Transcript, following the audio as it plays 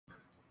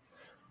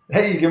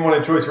Hey, good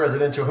morning, Choice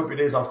Residential. Hope your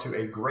day's off to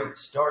a great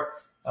start.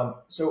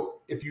 So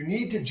if you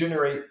need to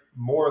generate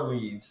more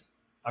leads,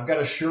 I've got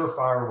a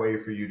surefire way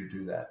for you to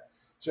do that.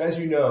 So as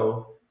you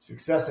know,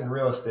 success in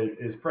real estate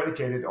is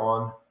predicated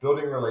on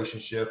building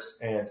relationships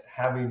and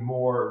having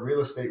more real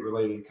estate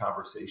related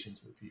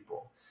conversations with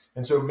people.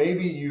 And so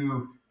maybe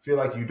you feel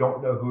like you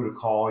don't know who to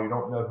call, you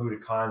don't know who to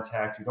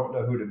contact, you don't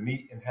know who to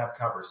meet and have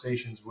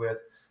conversations with.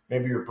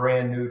 Maybe you're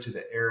brand new to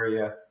the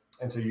area,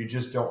 and so you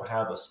just don't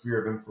have a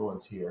sphere of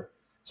influence here.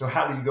 So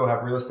how do you go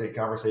have real estate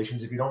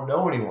conversations if you don't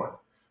know anyone?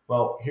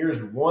 Well,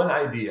 here's one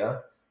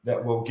idea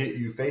that will get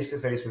you face to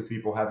face with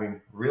people having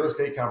real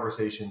estate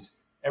conversations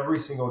every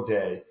single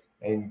day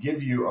and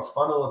give you a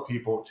funnel of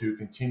people to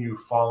continue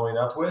following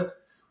up with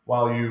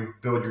while you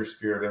build your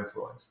sphere of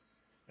influence.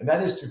 And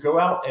that is to go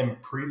out and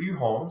preview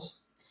homes.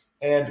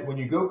 And when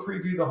you go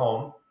preview the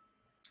home,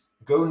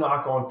 go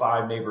knock on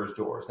 5 neighbors'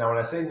 doors. Now, when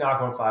I say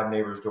knock on 5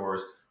 neighbors'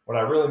 doors, what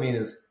I really mean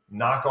is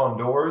knock on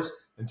doors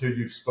until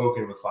you've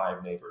spoken with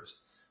 5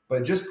 neighbors.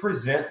 But just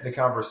present the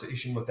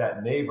conversation with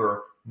that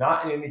neighbor,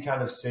 not in any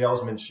kind of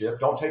salesmanship.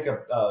 Don't take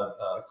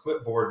a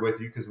clipboard with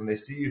you, because when they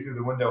see you through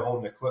the window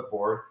holding a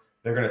clipboard,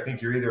 they're going to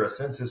think you're either a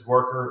census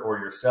worker or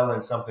you're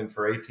selling something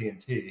for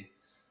AT&T.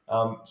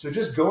 So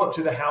just go up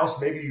to the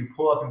house. Maybe you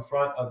pull up in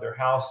front of their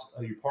house,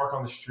 you park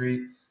on the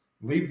street,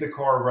 leave the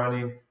car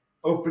running,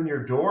 open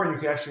your door, and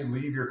you can actually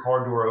leave your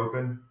car door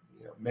open.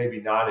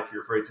 Maybe not if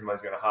you're afraid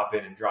somebody's going to hop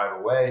in and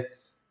drive away.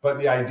 But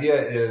the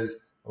idea is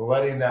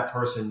letting that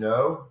person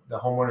know, the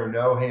homeowner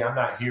know, hey, I'm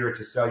not here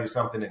to sell you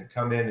something and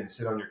come in and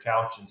sit on your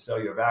couch and sell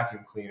you a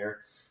vacuum cleaner.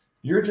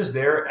 You're just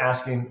there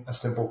asking a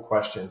simple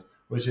question,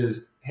 which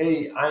is,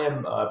 hey, I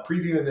am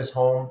previewing this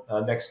home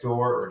next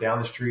door or down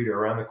the street or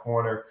around the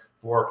corner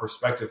for a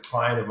prospective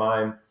client of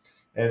mine.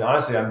 And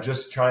honestly, I'm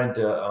just trying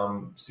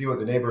to see what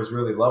the neighbors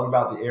really love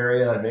about the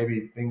area and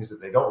maybe things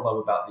that they don't love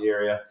about the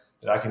area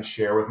that I can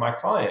share with my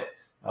client.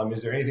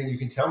 Is there anything you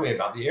can tell me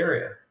about the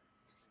area?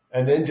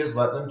 And then just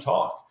let them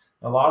talk.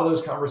 A lot of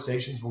those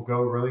conversations will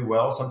go really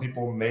well. Some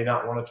people may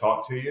not want to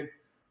talk to you,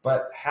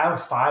 but have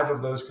 5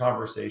 of those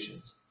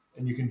conversations.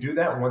 And you can do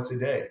that once a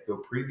day.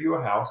 Go preview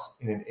a house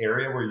in an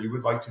area where you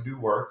would like to do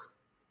work,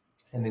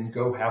 and then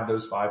go have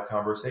those 5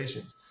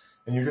 conversations.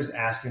 And you're just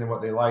asking them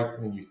what they like,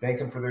 and then you thank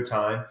them for their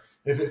time.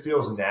 If it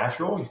feels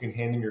natural, you can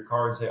hand them your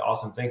card and say,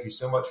 awesome, thank you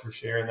so much for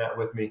sharing that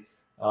with me.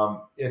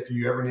 If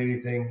you ever need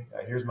anything,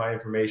 here's my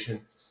information.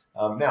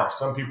 Now,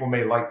 some people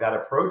may like that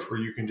approach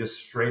where you can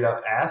just straight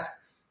up ask,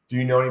 do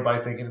you know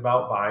anybody thinking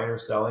about buying or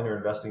selling or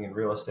investing in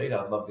real estate?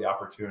 I'd love the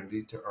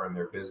opportunity to earn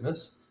their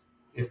business.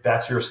 If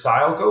that's your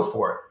style, go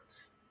for it.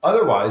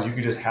 Otherwise, you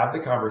can just have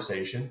the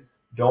conversation.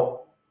 Don't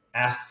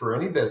ask for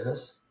any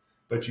business,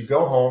 but you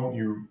go home,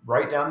 you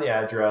write down the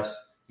address,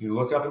 you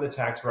look up in the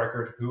tax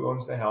record who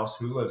owns the house,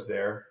 who lives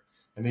there,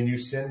 and then you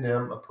send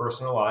them a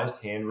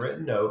personalized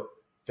handwritten note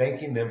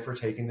thanking them for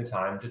taking the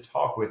time to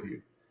talk with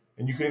you.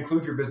 And you can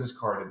include your business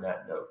card in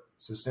that note.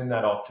 So send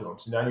that off to them.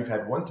 So now you've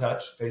had one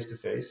touch face to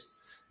face.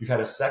 You've had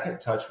a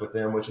second touch with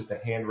them, which is the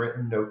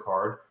handwritten note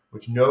card,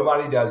 which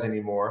nobody does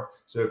anymore.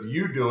 So if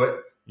you do it,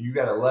 you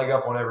got a leg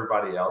up on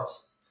everybody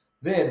else.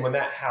 Then when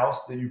that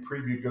house that you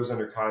previewed goes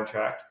under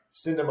contract,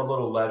 send them a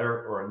little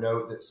letter or a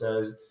note that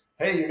says,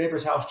 hey, your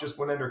neighbor's house just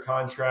went under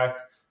contract.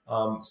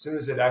 As soon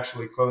as it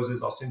actually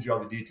closes, I'll send you all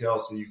the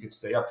details so you can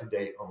stay up to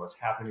date on what's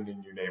happening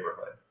in your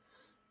neighborhood.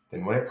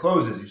 Then when it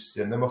closes, you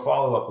send them a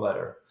follow-up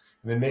letter.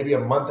 And then maybe a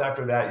month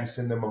after that, you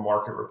send them a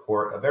market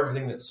report of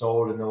everything that's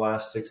sold in the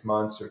last 6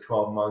 months or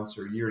 12 months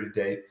or year to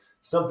date,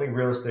 something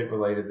real estate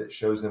related that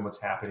shows them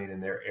what's happening in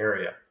their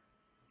area.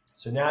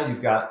 So now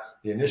you've got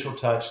the initial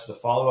touch, the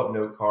follow-up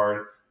note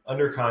card,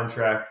 under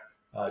contract,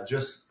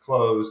 just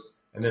closed,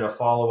 and then a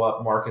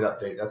follow-up market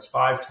update. That's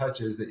 5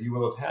 touches that you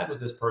will have had with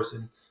this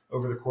person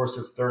over the course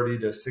of 30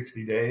 to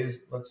 60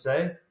 days, let's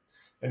say.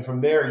 And from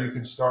there, you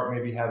can start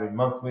maybe having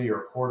monthly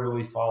or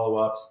quarterly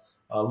follow-ups.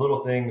 Little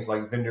things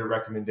like vendor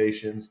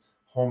recommendations,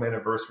 home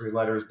anniversary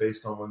letters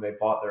based on when they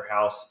bought their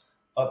house,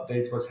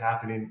 updates what's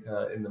happening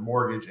in the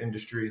mortgage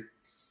industry,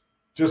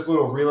 just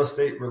little real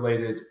estate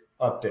related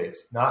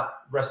updates, not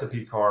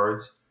recipe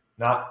cards,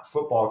 not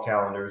football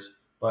calendars,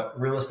 but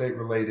real estate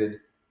related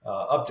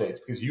updates,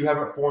 because you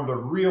haven't formed a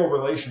real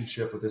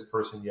relationship with this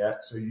person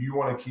yet. So you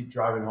want to keep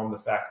driving home the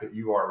fact that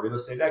you are a real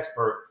estate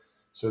expert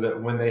so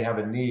that when they have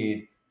a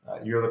need,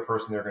 you're the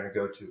person they're going to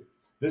go to.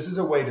 This is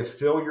a way to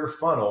fill your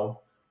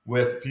funnel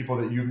with people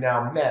that you've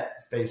now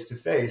met face to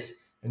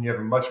face, and you have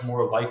a much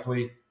more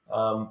likely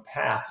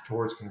path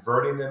towards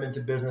converting them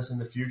into business in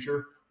the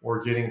future or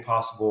getting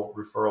possible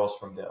referrals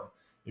from them.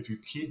 If you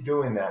keep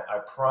doing that, I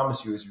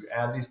promise you, as you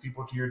add these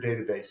people to your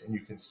database and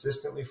you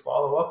consistently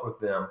follow up with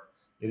them,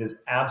 it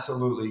is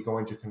absolutely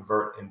going to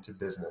convert into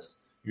business.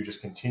 You just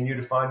continue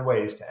to find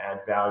ways to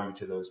add value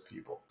to those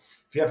people.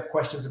 If you have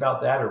questions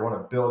about that or want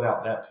to build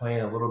out that plan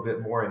a little bit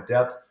more in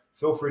depth,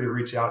 feel free to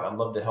reach out. I'd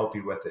love to help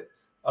you with it.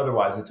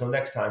 Otherwise, until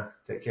next time,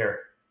 take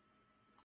care.